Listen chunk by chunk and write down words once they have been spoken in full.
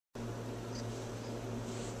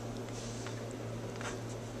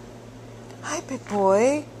Hi, big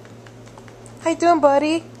boy. How you doing,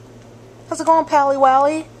 buddy? How's it going, Pally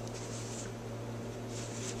Wally?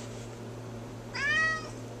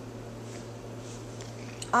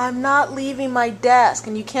 I'm not leaving my desk,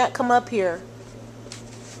 and you can't come up here.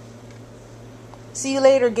 See you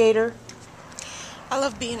later, Gator. I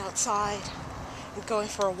love being outside and going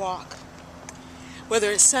for a walk.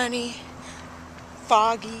 Whether it's sunny,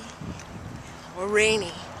 foggy, or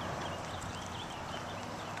rainy.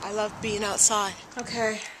 I love being outside.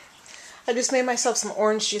 Okay. I just made myself some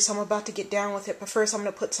orange juice. I'm about to get down with it, but first I'm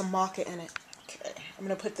going to put some maca in it. Okay. I'm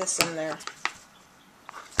going to put this in there.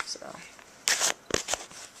 So.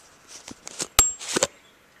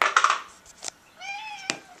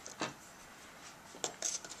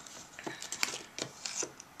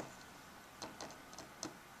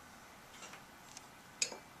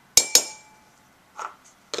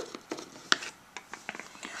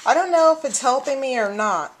 I don't know if it's helping me or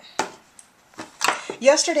not.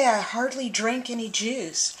 Yesterday I hardly drank any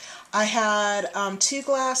juice. I had 2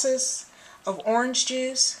 glasses of orange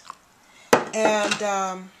juice and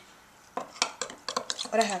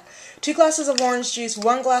what I have? 2 glasses of orange juice,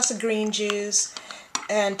 1 glass of green juice,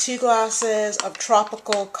 and 2 glasses of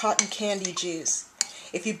tropical cotton candy juice.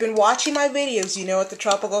 If you've been watching my videos, you know what the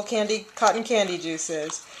tropical cotton candy juice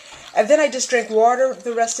is. And then I just drank water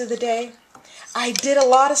the rest of the day. I did a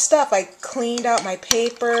lot of stuff. I cleaned out my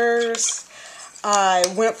papers. I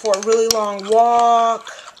went for a really long walk.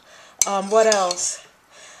 What else?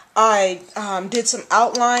 I did some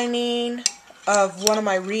outlining of one of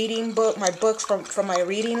my books from my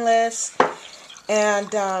reading list.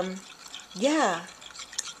 And yeah.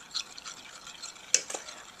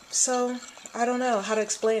 So I don't know how to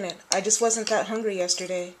explain it. I just wasn't that hungry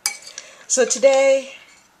yesterday. So today,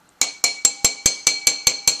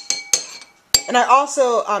 and I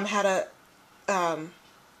also had a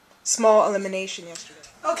small elimination yesterday.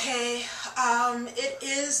 Okay, it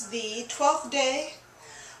is the 12th day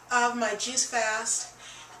of my juice fast,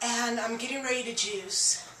 and I'm getting ready to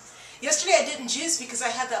juice. Yesterday I didn't juice because I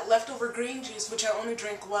had that leftover green juice, which I only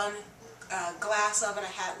drank 1 glass of, and I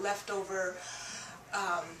had leftover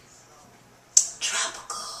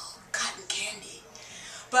tropical cotton candy.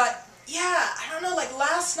 But yeah, I don't know, like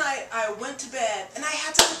last night I went to bed, and I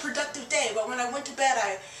had such a productive day, but when I went to bed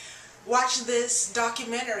I watched this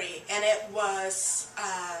documentary, and it was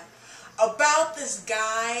about this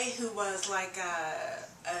guy who was like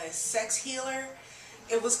a sex healer.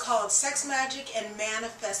 It was called Sex Magic and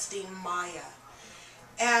Manifesting Maya.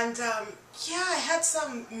 And yeah, I had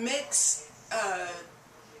some mixed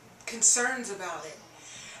concerns about it.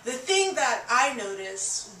 The thing that I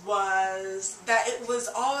noticed was that it was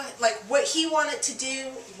all, like, what he wanted to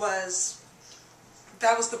do was,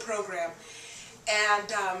 that was the program.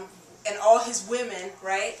 And all his women,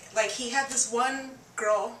 right? Like, he had this one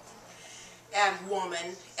girl and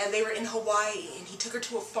woman, and they were in Hawaii, and he took her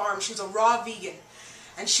to a farm. She was a raw vegan,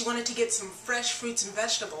 and she wanted to get some fresh fruits and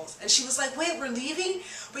vegetables. And she was like, wait, we're leaving?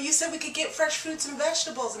 But you said we could get fresh fruits and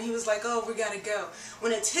vegetables. And he was like, oh, we gotta go.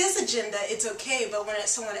 When it's his agenda, it's okay, but when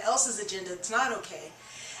it's someone else's agenda, it's not okay.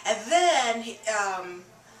 And then,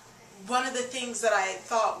 one of the things that I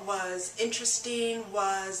thought was interesting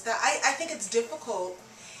was that I think it's difficult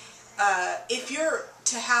if you're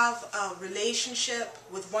to have a relationship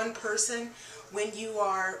with one person when you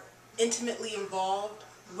are intimately involved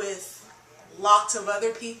with lots of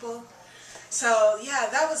other people. So yeah,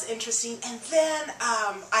 that was interesting. And then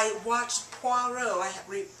I watched Poirot.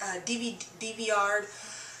 I DVR'd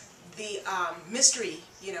the mystery,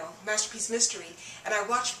 Masterpiece Mystery, and I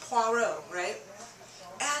watched Poirot, right?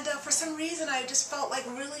 And for some reason, I just felt like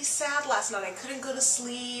really sad last night. I couldn't go to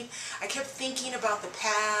sleep. I kept thinking about the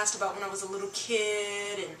past, about when I was a little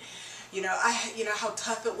kid, and how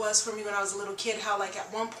tough it was for me when I was a little kid. How, like,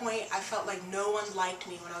 at one point I felt like no one liked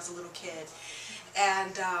me when I was a little kid,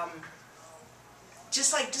 and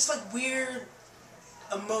just like weird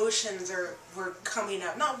emotions were coming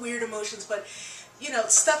up. Not weird emotions, but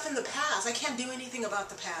stuff in the past. I can't do anything about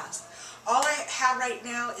the past. All I have right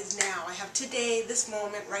now is now. I have today, this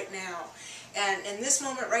moment right now. And in this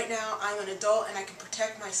moment right now, I'm an adult and I can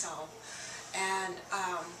protect myself. And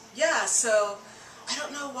yeah, so I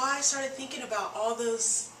don't know why I started thinking about all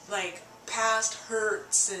those, like, past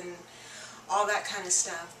hurts and all that kind of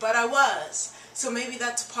stuff. But I was. So maybe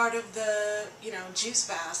that's part of the, juice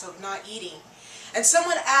fast of not eating. And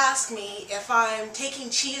someone asked me if I'm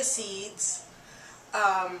taking chia seeds,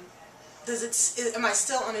 am I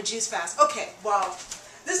still on a juice fast? Okay, well,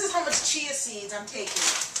 this is how much chia seeds I'm taking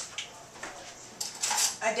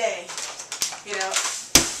a day,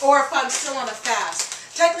 or if I'm still on a fast.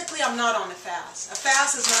 Technically, I'm not on a fast. A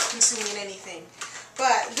fast is not consuming anything.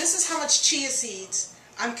 But this is how much chia seeds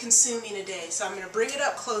I'm consuming a day. So I'm going to bring it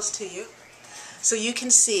up close to you so you can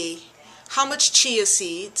see how much chia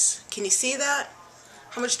seeds. Can you see that?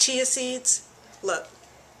 How much chia seeds? Look.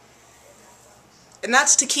 And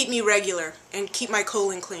that's to keep me regular and keep my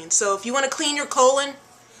colon clean. So if you want to clean your colon,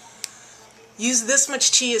 use this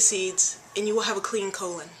much chia seeds and you will have a clean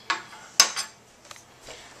colon.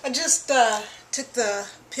 I just took the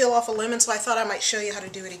peel off a lemon, so I thought I might show you how to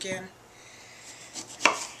do it again.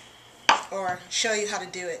 Or show you how to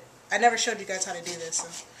do it. I never showed you guys how to do this. So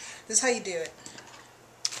this is how you do it.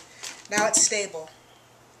 Now it's stable.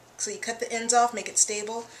 So you cut the ends off, make it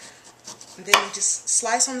stable. And then you just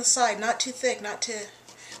slice on the side, not too thick, not too...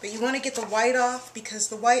 But you want to get the white off because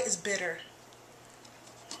the white is bitter.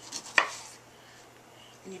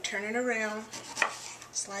 And you turn it around,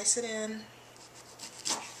 slice it in,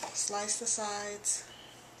 slice the sides,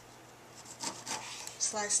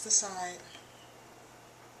 slice the side.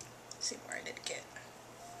 Let's see where I did get.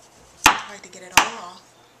 I like to get it all off.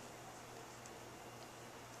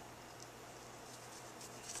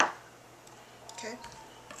 Okay.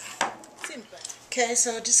 Okay,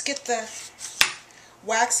 so just get the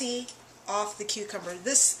waxy off the cucumber.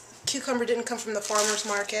 This cucumber didn't come from the farmer's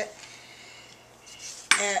market.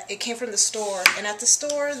 It came from the store, and at the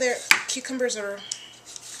store, their cucumbers are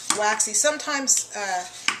waxy. Sometimes,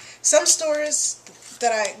 some stores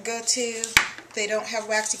that I go to, they don't have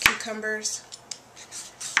waxy cucumbers,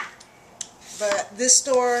 but this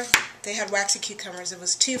store, they had waxy cucumbers. It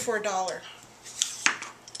was 2 for $1.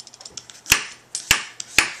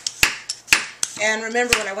 And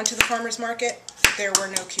remember, when I went to the farmer's market, there were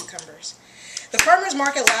no cucumbers. The farmer's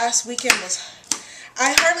market last weekend was...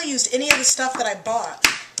 I hardly used any of the stuff that I bought.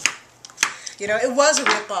 You know, it was a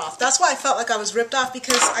rip-off. That's why I felt like I was ripped off,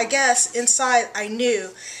 because I guess inside I knew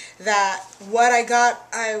that what I got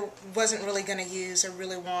I wasn't really going to use or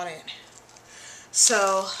really wanted.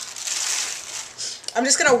 So, I'm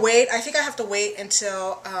just going to wait. I think I have to wait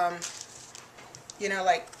until, you know,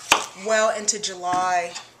 like, well into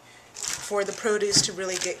July for the produce to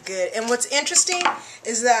really get good. And what's interesting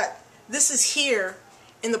is that this is here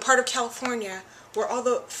in the part of California where all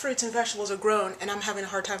the fruits and vegetables are grown, and I'm having a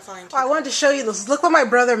hard time finding. I wanted to show you this. Look what my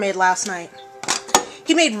brother made last night.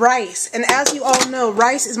 He made rice, and as you all know,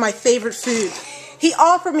 rice is my favorite food. He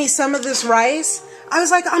offered me some of this rice. I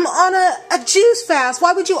was like, I'm on a juice fast.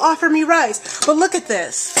 Why would you offer me rice? But look at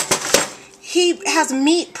this. He has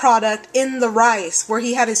meat product in the rice, where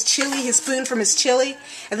he had his chili, his spoon from his chili,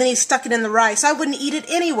 and then he stuck it in the rice. I wouldn't eat it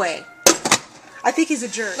anyway. I think he's a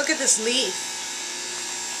jerk. Look at this leaf.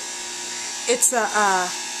 It's a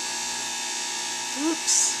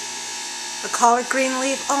collard green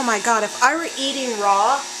leaf. Oh my god, if I were eating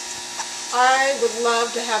raw, I would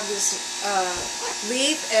love to have this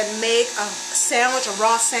leaf and make a sandwich, a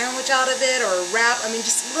raw sandwich out of it, or a wrap. I mean,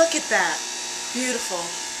 just look at that. Beautiful.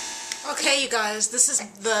 Okay, you guys, this is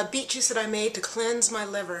the beet juice that I made to cleanse my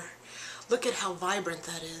liver. Look at how vibrant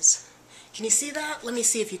that is. Can you see that? Let me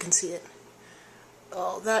see if you can see it.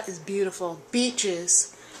 Oh, that is beautiful. Beet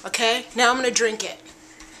juice. Okay, now I'm going to drink it.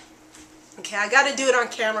 Okay, I got to do it on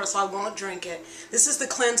camera so I won't drink it. This is to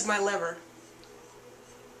cleanse my liver.